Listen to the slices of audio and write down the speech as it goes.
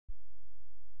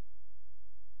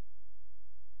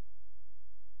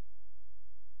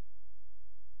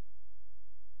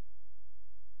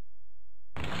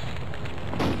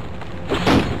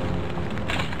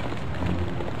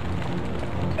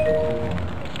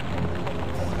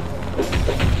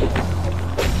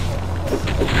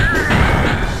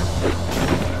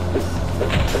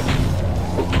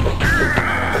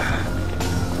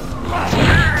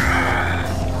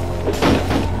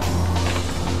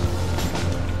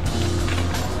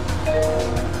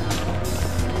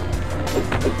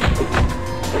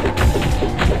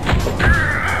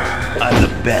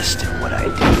best at what I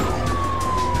do.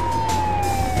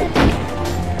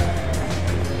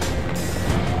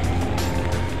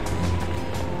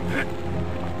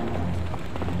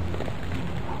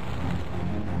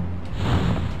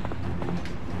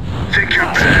 Think you're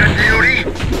bad, beauty?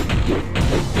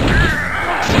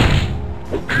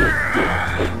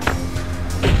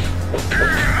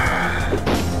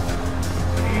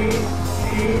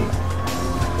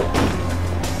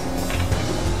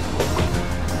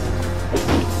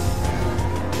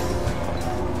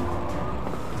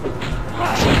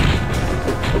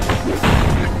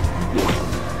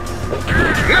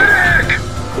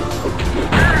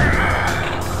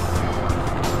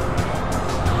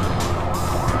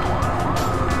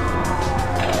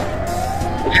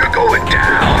 You're going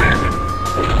down!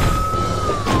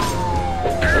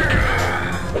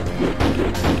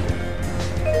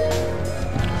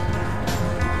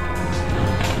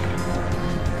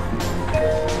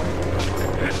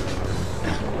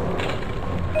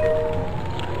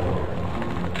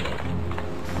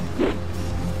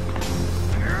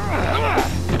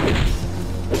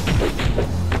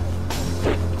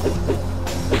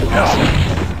 No,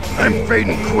 I'm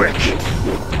fading quick.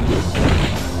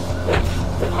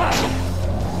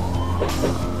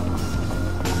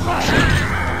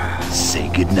 Say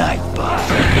goodnight, Bob.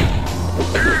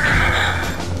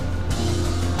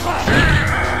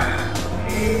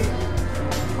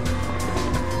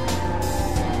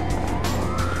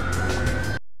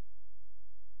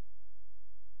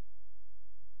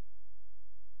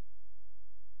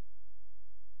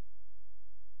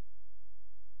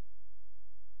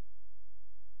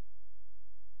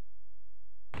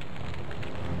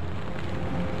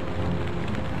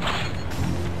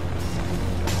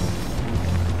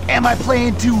 Am I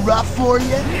playing too rough for you?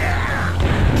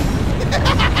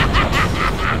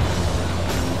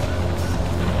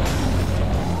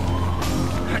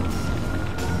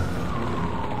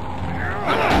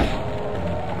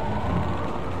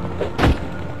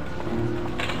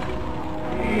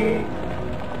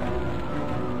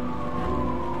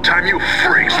 Time you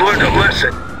freaks learned a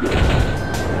lesson.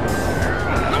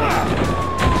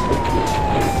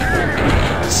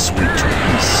 Sweet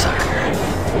dreams, sucker.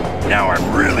 Now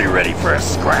I'm really ready for a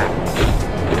scrap.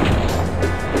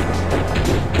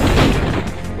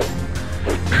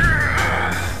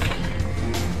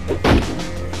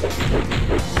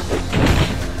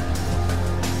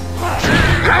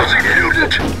 Lousy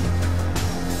mutant!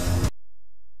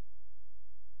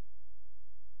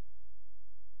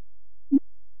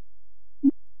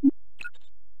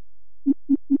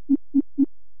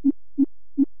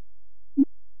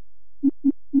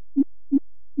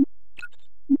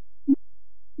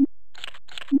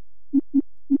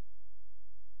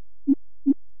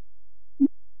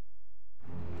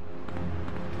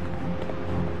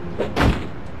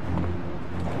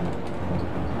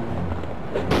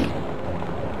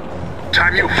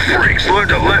 Time you freaks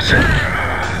learned a lesson.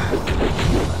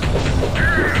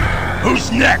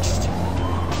 Who's next?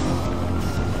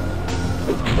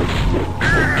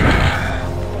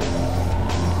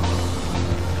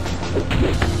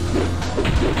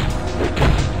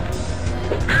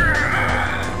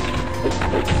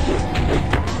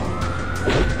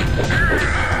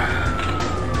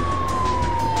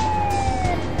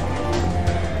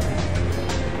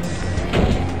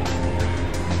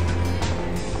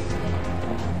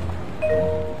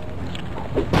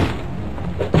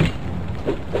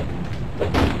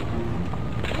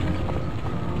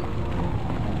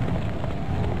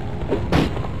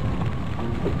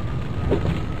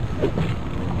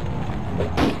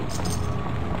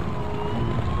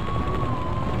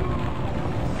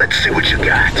 Let's see what you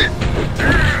got.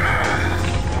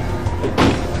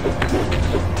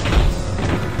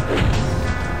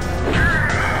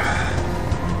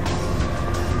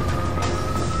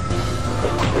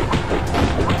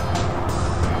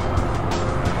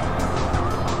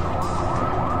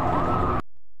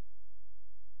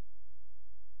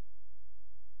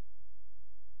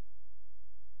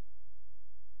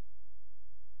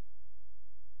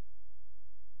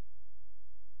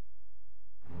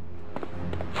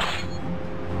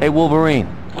 Hey, Wolverine.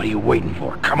 What are you waiting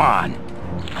for? Come on.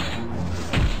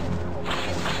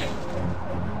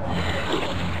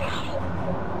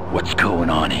 What's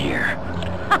going on here?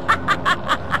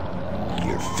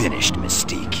 You're finished,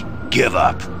 Mystique. Give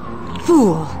up.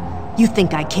 Fool! You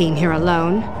think I came here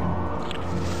alone?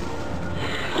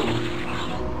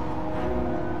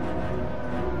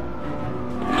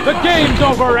 The game's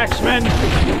over, X-Men!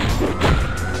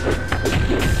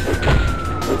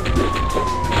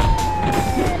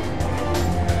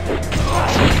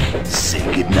 Say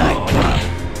goodnight, Bob.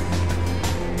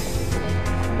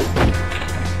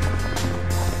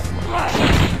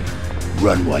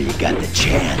 you got the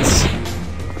chance.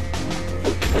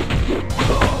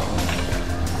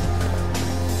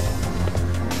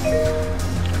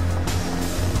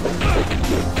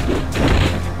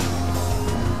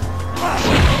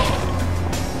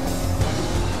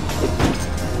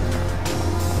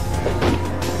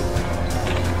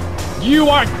 You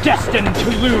are destined to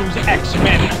lose,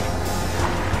 X-Men!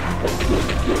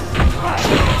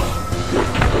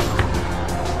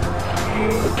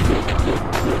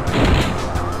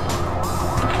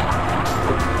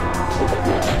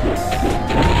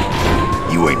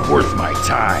 You ain't worth my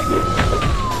time.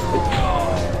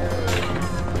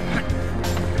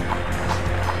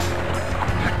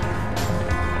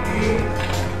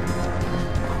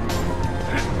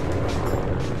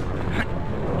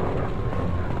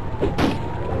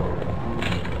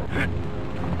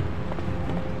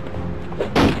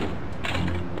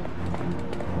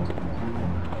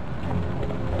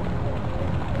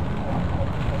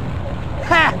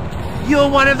 Ha! You're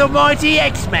one of the mighty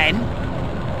X-Men?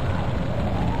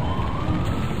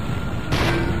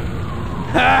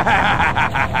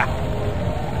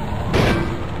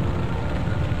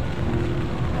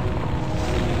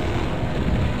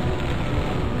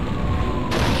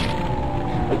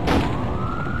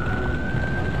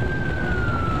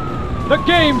 The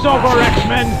game's over,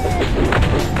 X-Men!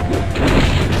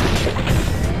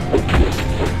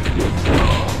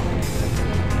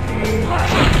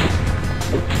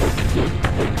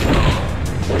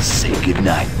 Say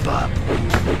goodnight, Bob.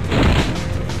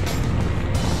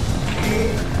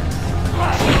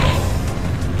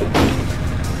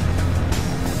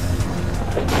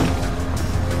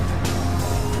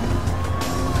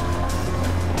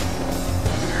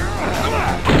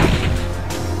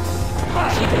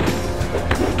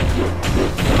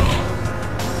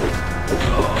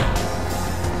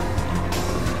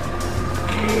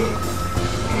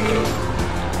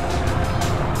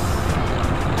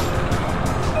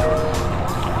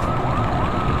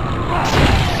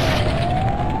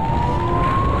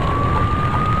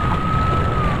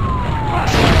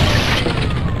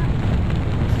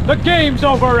 The game's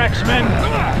over, X-Men!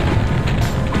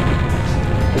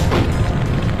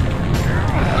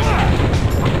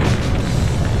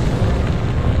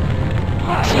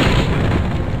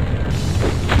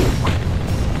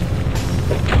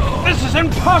 This is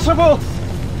impossible!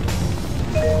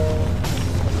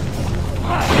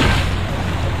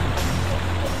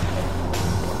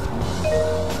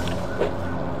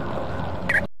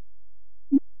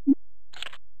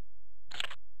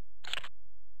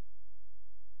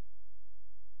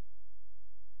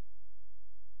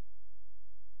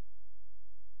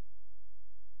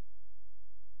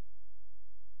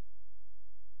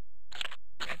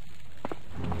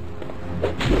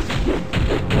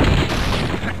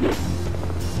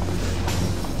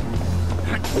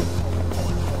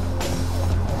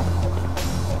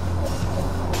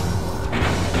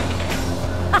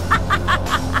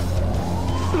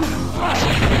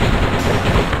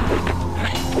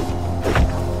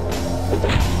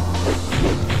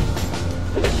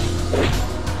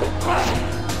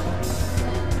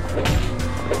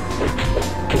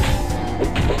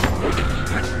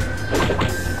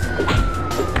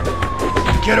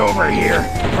 Get over here,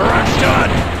 or I'm done!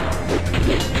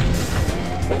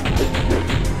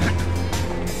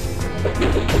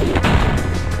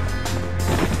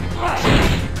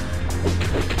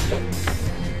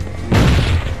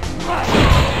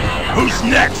 Who's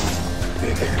next?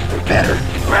 Bigger, better,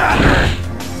 badder!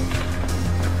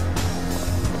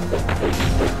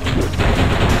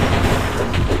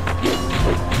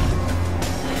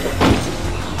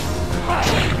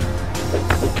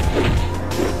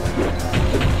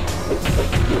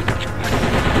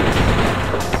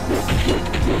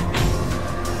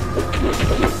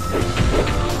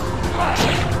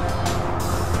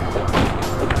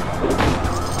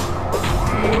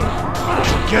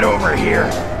 Get over here,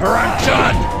 or I'm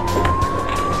done!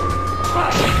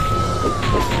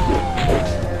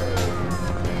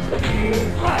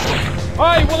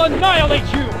 I will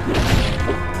annihilate you!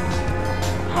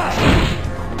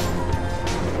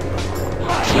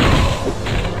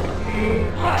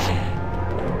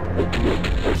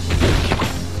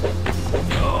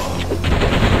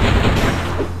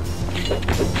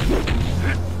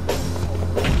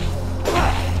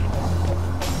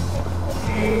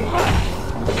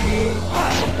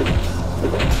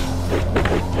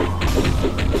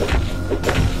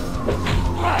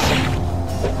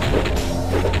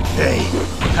 Hey,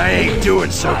 I ain't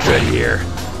doing so good here.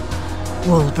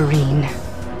 Wolverine,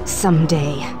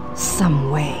 someday, some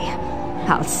way,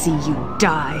 I'll see you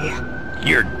die.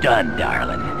 You're done,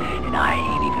 darling, and I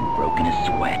ain't even broken a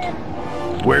sweat.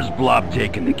 Where's Blob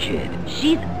taking the kid?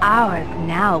 She's ours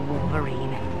now,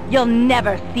 Wolverine. You'll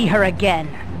never see her again.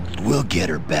 We'll get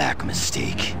her back,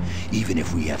 Mistake. Even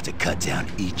if we have to cut down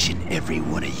each and every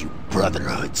one of you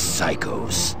Brotherhood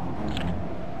psychos.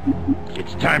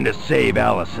 It's time to save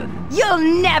Allison.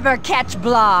 You'll never catch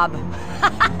Blob!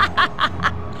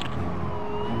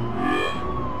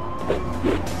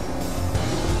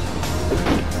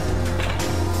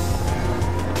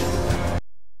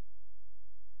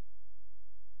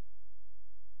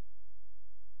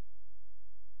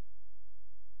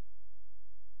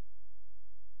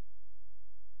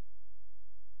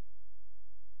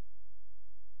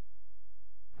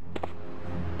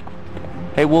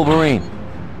 Hey, Wolverine.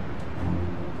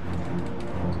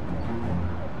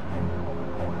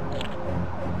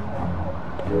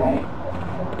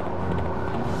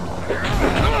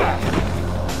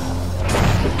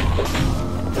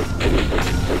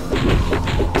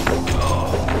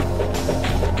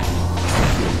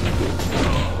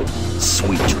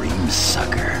 Sweet dreams,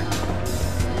 sucker.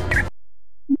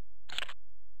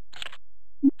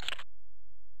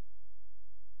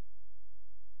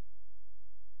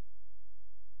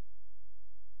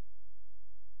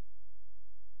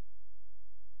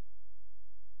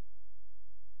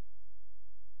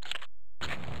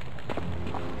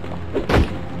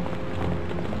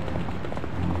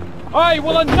 I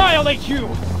will annihilate you!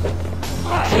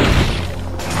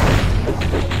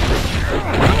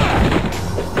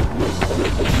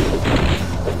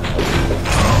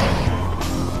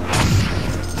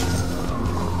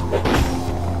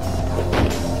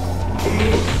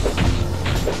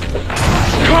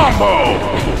 Combo!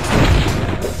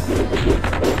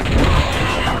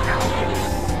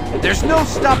 There's no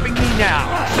stopping me now!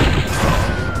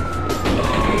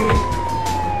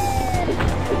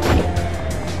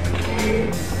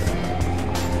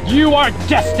 You are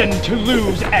destined to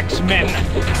lose, X-Men!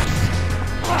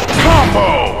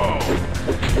 Combo!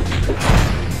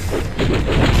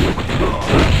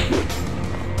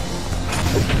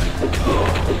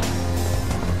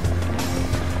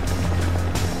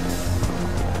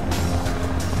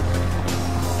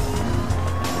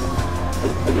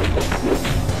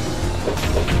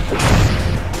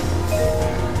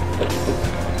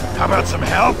 How about some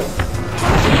help?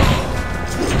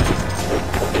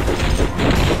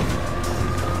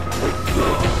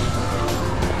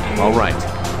 All right.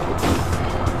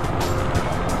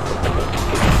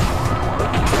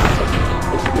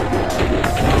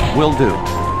 Will do.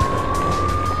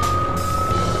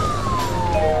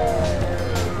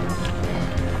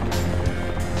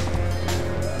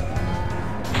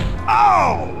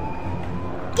 Oh!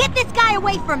 Get this guy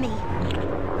away from me!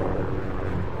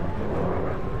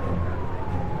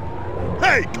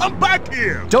 Hey, come back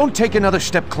here! Don't take another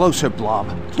step closer, Blob.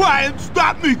 Try and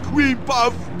stop me, Cream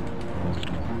Puff!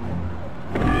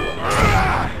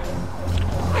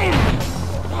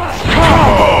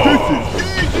 This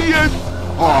is easy as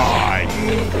pie!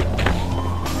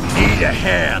 Need a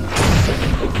hand.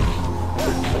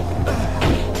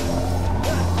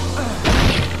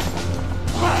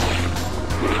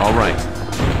 All right.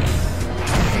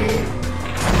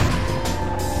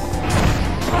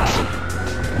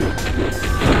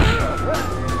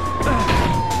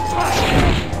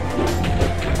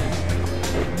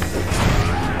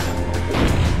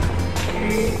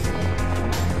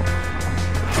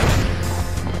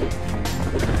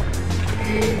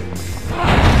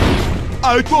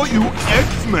 I thought you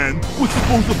X-Men were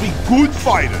supposed to be good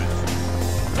fighters.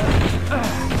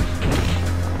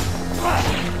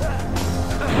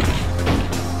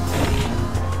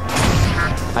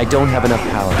 I don't have enough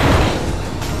power.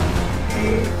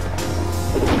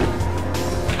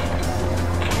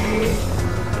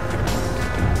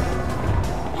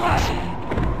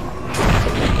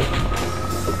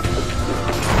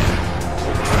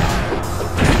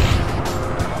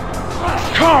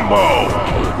 Combo!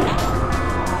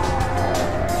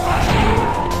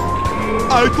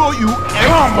 I thought you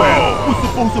X-Men were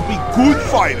supposed to be good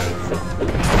fighters.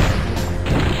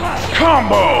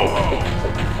 Combo!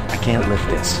 I can't lift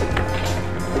this.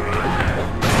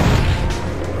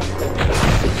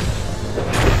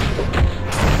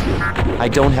 I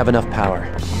don't have enough power.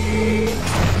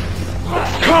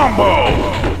 Combo!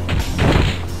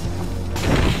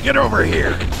 Get over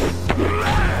here!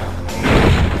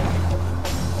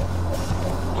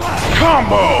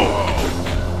 Combo!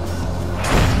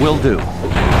 Will do.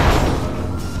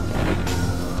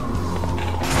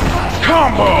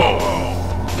 Combo!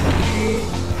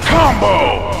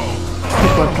 Combo!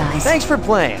 Good work, guys. Thanks for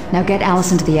playing. Now get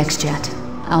Allison to the X-Jet.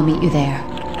 I'll meet you there.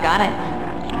 Got it.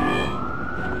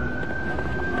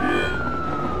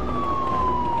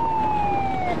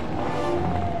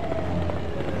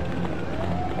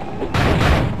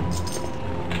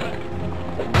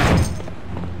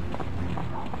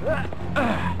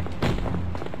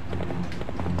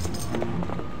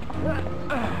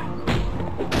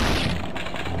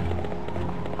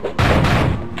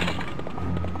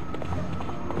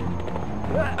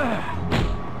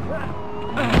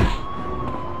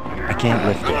 can't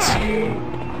lift this.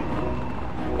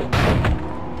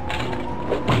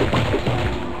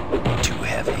 Too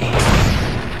heavy.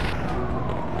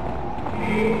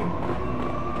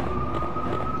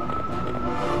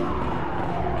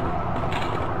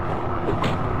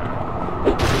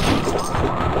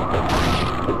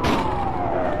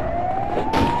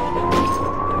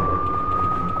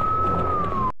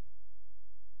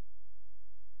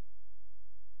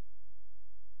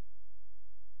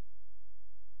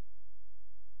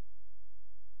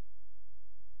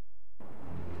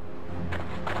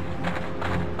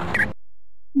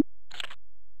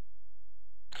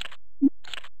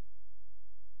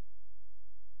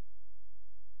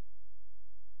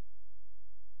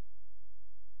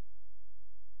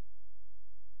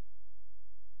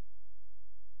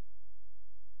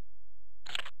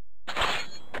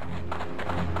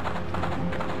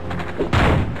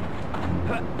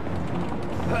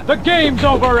 The game's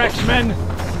over, X-Men!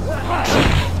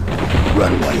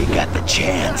 Run while you got the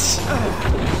chance.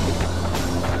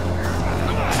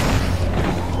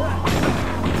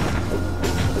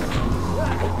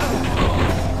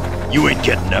 You ain't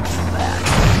getting up from that.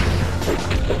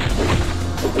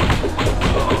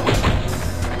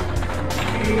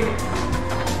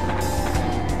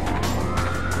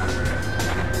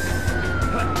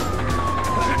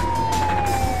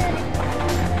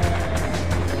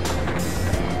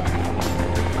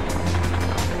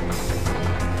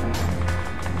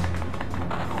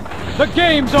 The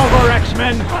game's over,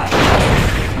 X-Men!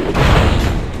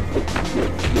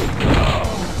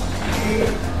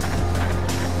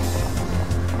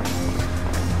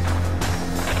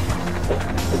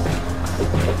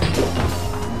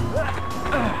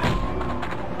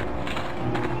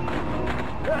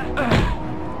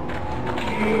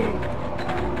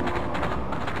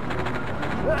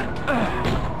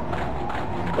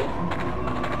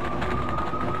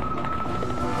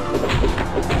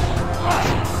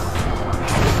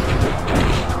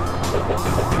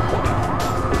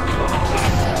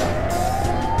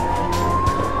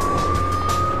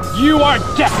 You are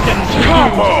destined to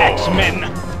lose, X-Men!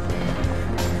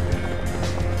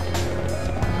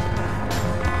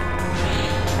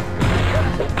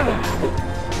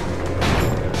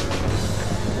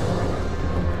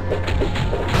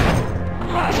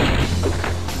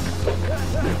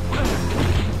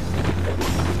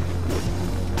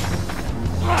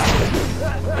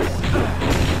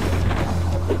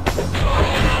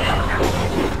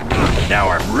 Now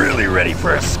I'm really ready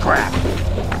for a scrap.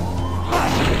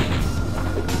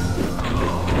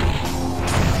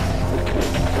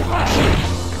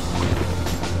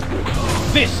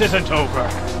 This isn't over.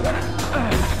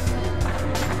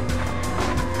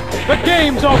 The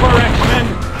game's over, X-Men!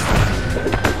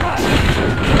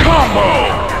 Combo!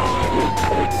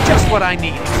 Just what I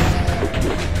needed.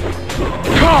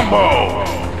 Combo!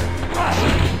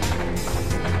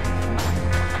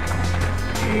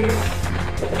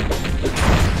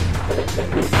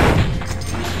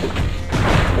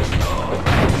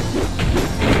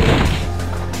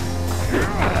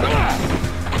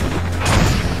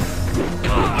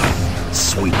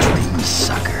 Sweet dreams,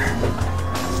 sucker.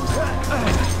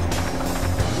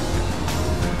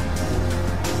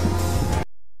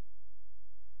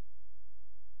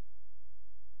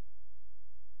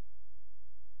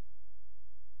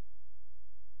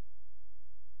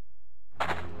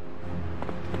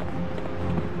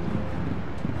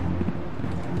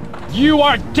 You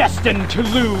are destined to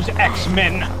lose,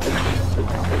 X-Men!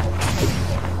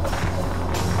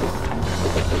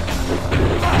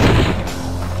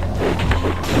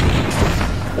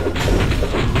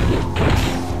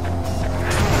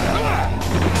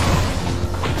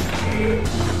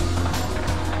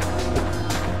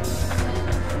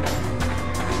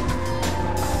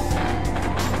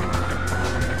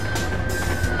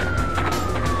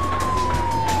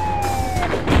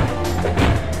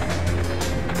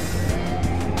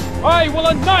 I will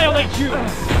annihilate you!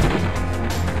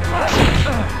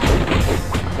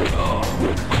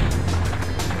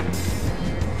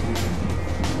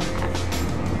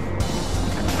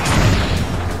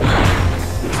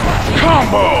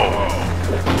 Combo!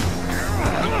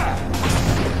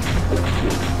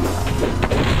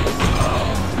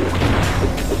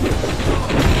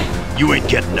 You ain't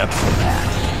getting up from that.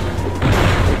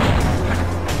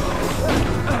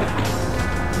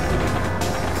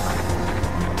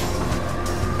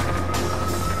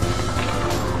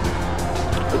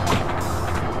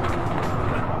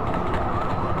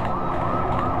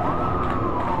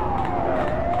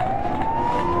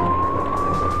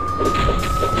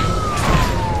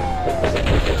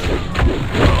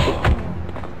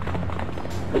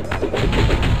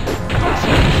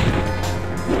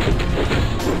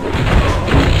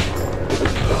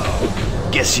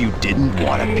 Guess you didn't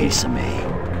want a piece of me.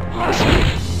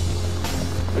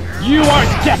 You are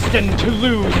destined to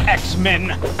lose, X-Men!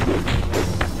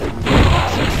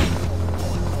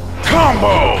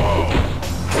 Combo!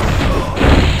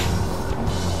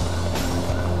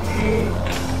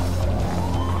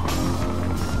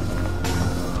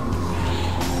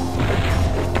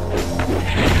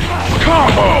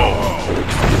 Combo!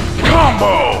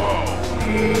 Combo!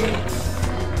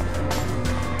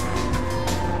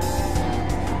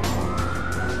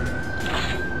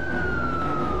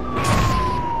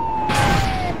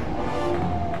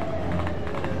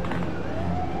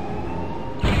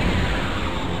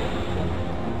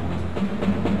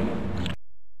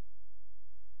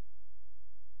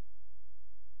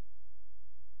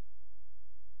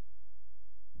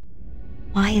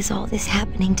 Why is all this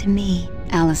happening to me?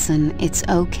 Allison, it's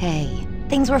okay.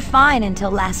 Things were fine until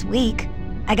last week.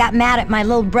 I got mad at my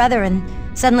little brother and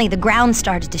suddenly the ground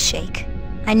started to shake.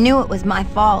 I knew it was my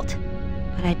fault,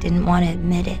 but I didn't want to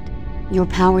admit it. Your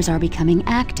powers are becoming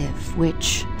active,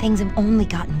 which... Things have only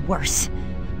gotten worse.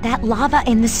 That lava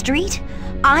in the street?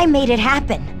 I made it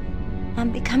happen.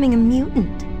 I'm becoming a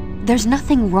mutant. There's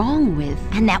nothing wrong with...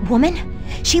 And that woman?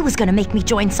 She was gonna make me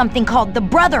join something called the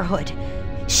Brotherhood.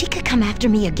 She could come after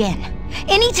me again.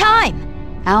 Anytime!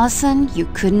 Allison, you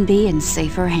couldn't be in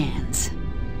safer hands.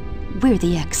 We're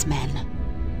the X-Men.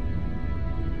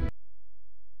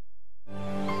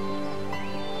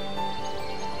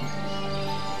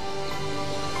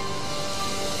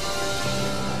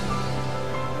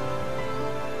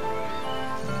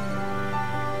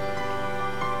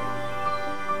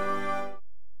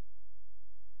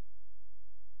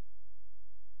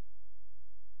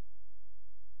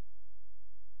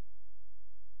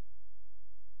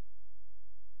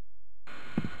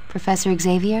 Professor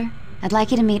Xavier, I'd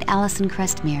like you to meet Allison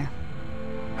Crestmere.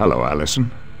 Hello, Allison.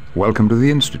 Welcome to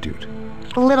the Institute.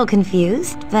 A little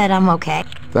confused, but I'm okay.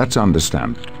 That's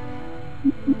understandable.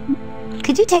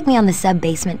 Could you take me on the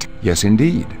sub-basement? Yes,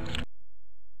 indeed.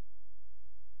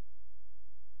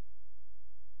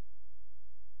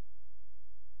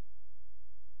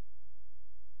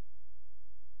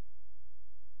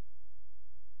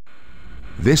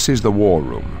 This is the War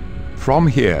Room. From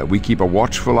here, we keep a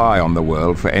watchful eye on the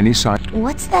world for any sign.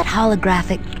 What's that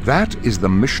holographic? That is the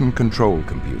mission control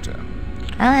computer.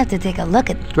 I'll have to take a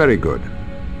look at... Very good.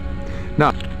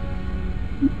 Now...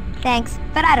 Thanks,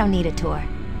 but I don't need a tour.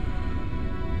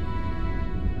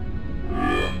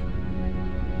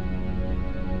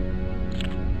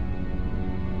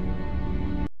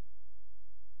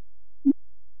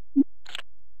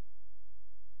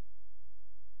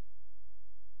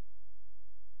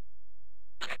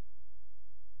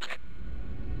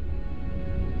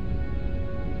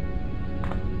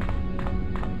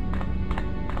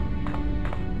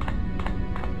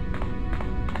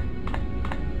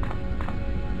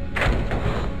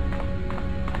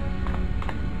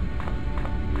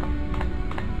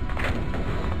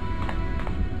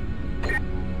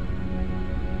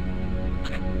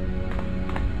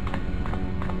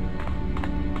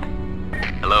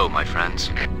 Hello, my friends.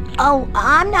 Oh,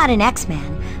 I'm not an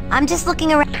X-Man. I'm just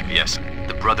looking around. Yes,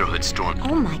 the Brotherhood storm.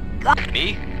 Oh my god.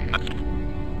 Me?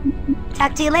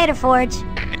 Talk to you later, Forge.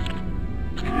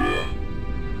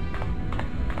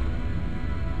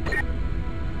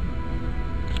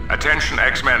 Attention,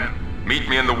 X-Men. Meet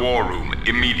me in the War Room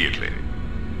immediately.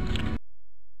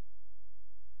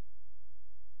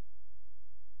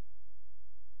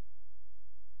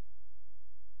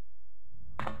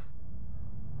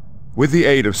 With the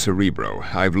aid of Cerebro,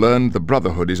 I've learned the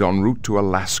Brotherhood is en route to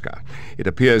Alaska. It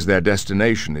appears their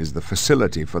destination is the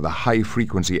facility for the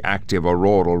High-Frequency Active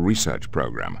Auroral Research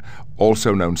Program,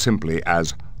 also known simply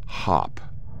as HARP.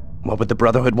 What would the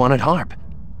Brotherhood want at HARP?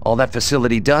 All that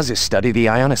facility does is study the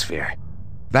ionosphere.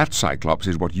 That, Cyclops,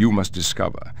 is what you must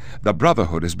discover. The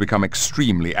Brotherhood has become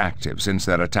extremely active since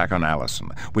their attack on Allison,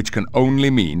 which can only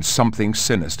mean something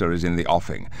sinister is in the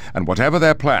offing. And whatever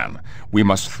their plan, we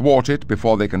must thwart it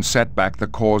before they can set back the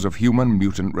cause of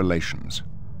human-mutant relations.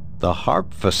 The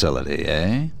HARP facility,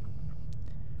 eh?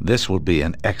 This will be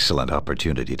an excellent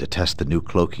opportunity to test the new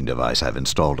cloaking device I've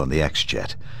installed on the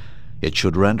X-Jet. It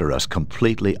should render us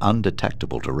completely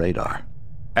undetectable to radar.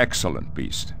 Excellent,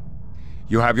 Beast.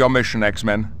 You have your mission,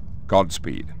 X-Men.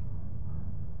 Godspeed.